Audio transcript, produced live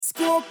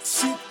Skunk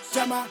shit,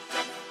 jama.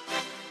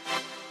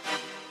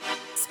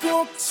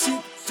 Skunk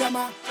shit, jama.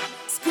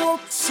 Skunk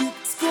shit,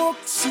 skunk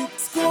shit,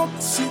 skunk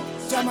shit,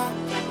 jama.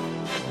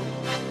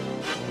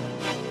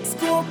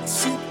 Skunk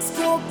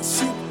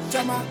shit,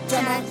 jama,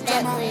 jama,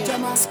 jama,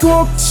 jama.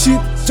 Skunk shit,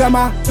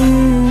 jama.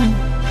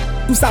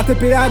 Tout ça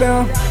TPA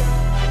dan.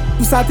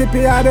 Tout ça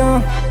TPA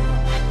dan.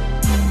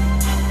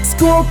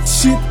 Skunk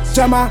shit,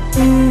 jama.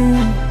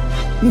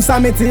 Nous ça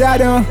mette à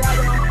dan.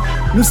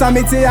 Nous ça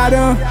mette à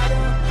dan.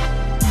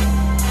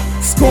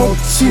 Skunk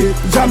shit,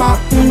 jama.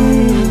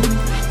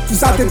 Tout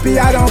ça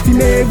TPA dan,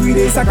 filmé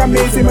everyday, ça ka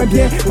mette moi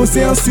bien.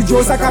 Bosser en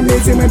studio, ça ka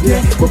mette moi bien.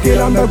 Coquet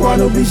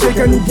l'underground, obligé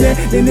que nous bien.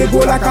 Les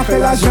négos là ka fait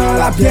l'argent,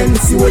 la bien.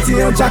 Si vous êtes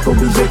un jack,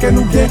 obligé que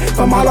nous bien.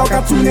 Femme alors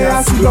ka tourner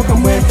à sous bloc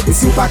comme moi. Et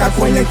si vous pas ka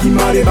coigner qui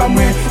mande ba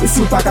moi. Et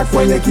si vous pas ka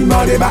coigner qui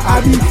mande ba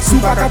Abbi. Si vous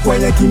pas ka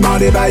coigner qui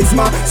mande ba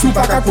Isma. Si vous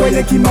pas ka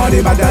coigner qui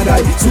mande ba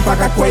Daday. Si vous pas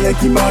ka coigner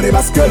qui mande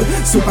ba Skully.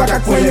 Si vous pas ka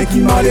coigner qui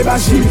mande ba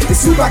Gill. Et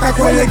si vous pas ka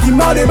coigner qui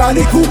mande ba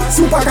Licou. Si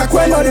vous pas ka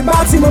coigner ba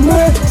Timon.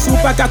 Si vous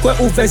pas ka coigner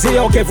ou faisez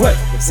ok vrai.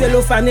 C'est le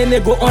fané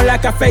négo on la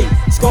café.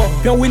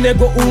 Scorpion oui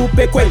négo ou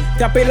péqué.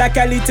 Taper la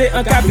qualité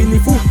en cabine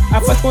fou. A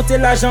force compter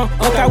l'argent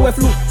en cas ouais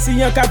flou. Si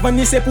en cas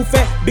vani c'est pour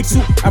faire big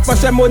sou. A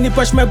force money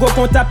poche me go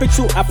compte à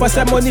sou. A force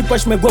money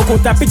poche me go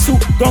compte à sou.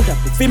 Donc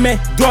fumer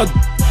drogue.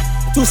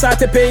 Tout ça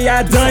te paye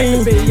à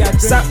dingue.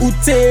 Ça ou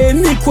t'es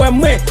ni quoi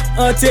moi.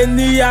 En t'es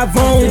ni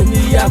avant.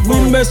 Oui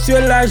monsieur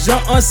l'agent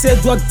en c'est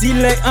drogue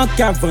dealer en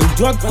cavant.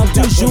 Drogue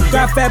toujours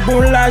qu'à faire bon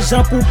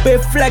l'argent pour pay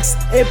flex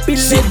et puis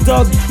les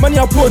dogs. Man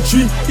y'a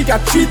produit qui a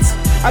tweet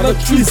à notre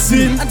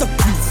cuisine.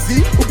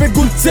 Ou peut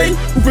goûter,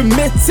 ou peut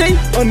mettre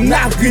en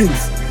narine.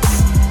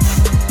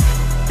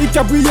 Il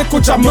a brillé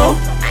côté-diamant.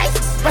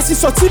 Parce qu'il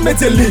sortit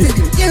mettez-les.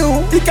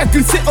 Il a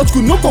glissé entre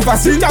nous qu'on va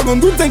s'y. Car on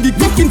nous dingue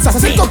qui ça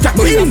c'est ton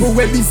capine.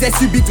 On misère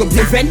subit comme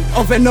des veines.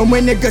 On veut non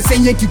moins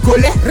négocier qui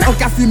collait.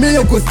 On a fumé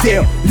au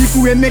côté.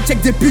 Licou et mes check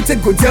des putes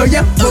de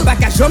derrière. Mon bac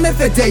a jamais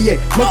fait derrière.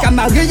 Mon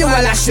camarade yo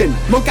à la chaîne.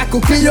 Mon ca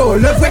coquille yo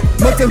le vrai.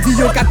 Mon tendi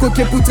yo ca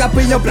coquille pour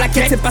trapper en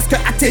plaquette. C'est parce que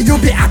athée yo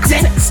bé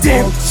athée.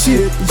 Skunk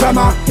shit,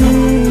 jama.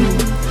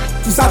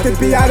 Tout ça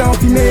TPA dan,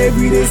 filmé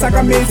everyday, ça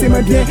ka mette moi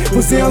bien.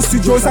 Bosser en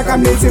studio, ça ka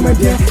mette moi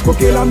bien.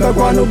 Coquet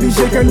l'underground,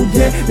 obligé que nous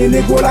bien. Les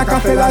négos là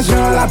ka fait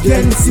l'argent, la bien.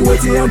 Si vous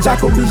êtes un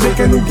jack, obligé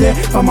que nous bien.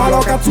 Femme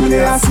alors ka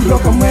tourner à sous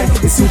bloc comme moi.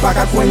 Et si vous pas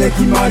ka coigner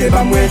qui mande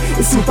ba moi.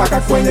 Et si vous pas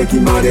ka coigner qui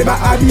mande ba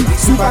Abbi.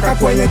 Si vous pas ka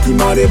coigner qui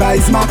mande ba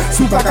Isma.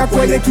 Si vous pas ka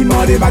coigner qui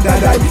mande ba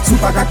Daday. Si vous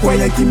pas ka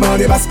coigner qui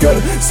mande ba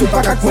Skully. Si vous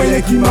pas ka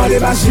coigner qui mande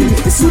ba Gill.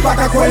 Et si vous pas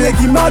ka coigner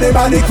qui mande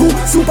ba Licou.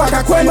 Si vous pas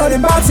ka coigner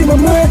ba Timon.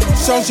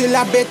 Changer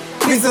la bête.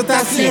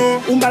 Présentation,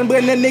 ou mal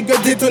brenne négo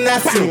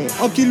détonation.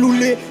 En qui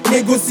loulé,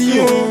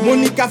 négociation.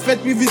 Monique a fait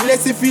puis vise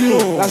laisser filon.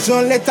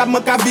 L'argent l'état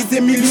manque à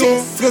viser millions.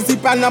 Choisis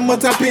pas n'a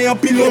m'attraper en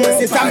pilon.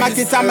 C'est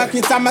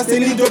ta ma, c'est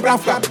l'île de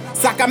Brafap.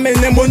 Ça qu'amène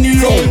mon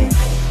nylon.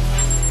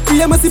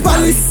 Il aime si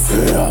Paris.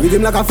 Il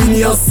aime la qu'a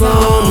fini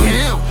ensemble.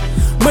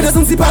 Moi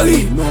descends si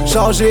Paris.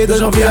 Chargé de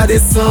janvier à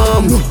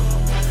décembre.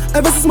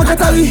 Investissement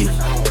Qatari.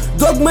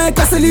 Dogme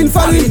Casseline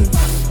farine.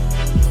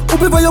 On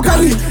peut voir au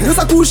carré, de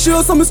sa couche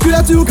sans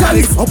musculature ou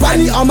charisme. En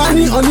panique, en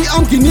manie, en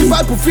ni qui n'y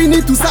va pour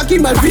finir. Tout ça qui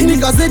mal fini,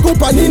 gazé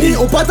compagnie.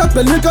 On patate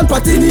pel quand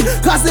patini.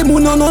 Casser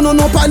mon non,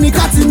 panique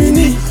à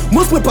timini.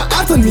 Moi je peux pas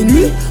attendre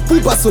minuit. Pour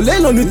pas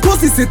soleil, non nuit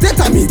si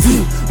c'était à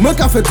midi. Moi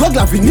qui a fait drogue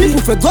la vini,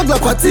 pour faire drogue la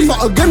partie.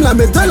 Pas un game la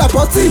mettre de la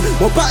partie.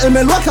 Moi pas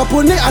aimer loi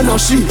caponné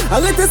anarchie.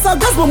 Arrêtez ça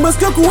gaz, bon moi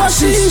ce que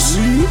kouachi.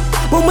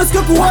 Bon moi ce que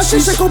kouachi,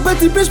 j'ai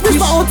compétit piche,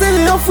 pas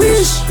enterré en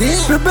friche.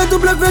 Le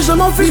BW je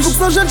m'en fiche,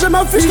 pour que je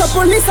m'affiche, la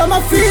police ça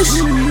m'affiche.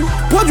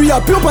 Produit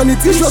à pur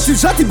panétrie, je suis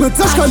jati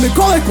bretage quand les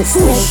corps est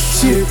concours.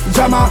 Shit,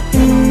 jama,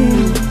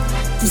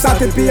 tout ça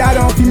TPA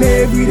dan, filmé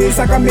everyday,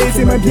 ça ka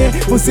mette moi bien.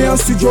 Bosser en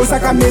studio, ça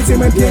ka mette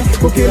moi bien.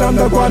 Coquet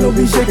l'underground,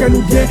 obligé que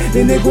nous bien.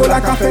 Les négos là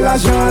ka fait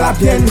l'argent, la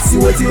bien. Si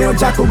vous êtes un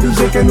jack,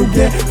 obligé que nous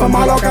bien. Femme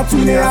alors ka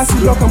tourner à sous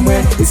bloc comme moi.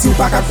 Et si vous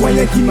pas ka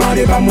coigner qui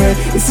mande ba moi.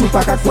 Et si vous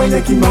pas ka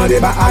coigner qui mande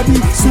ba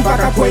Abbi. Si vous pas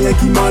ka coigner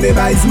qui mande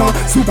ba Isma.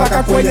 Si vous pas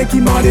ka coigner qui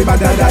mande ba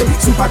Daday.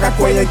 Si vous pas ka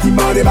coigner qui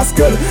mande ba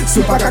Skully. Si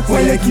vous pas ka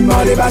coigner qui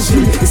mande ba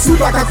Gill. Et si vous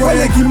pas ka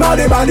coigner qui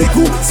mande ba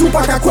Licou. Si vous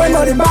pas ka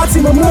coigner ba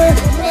Timon.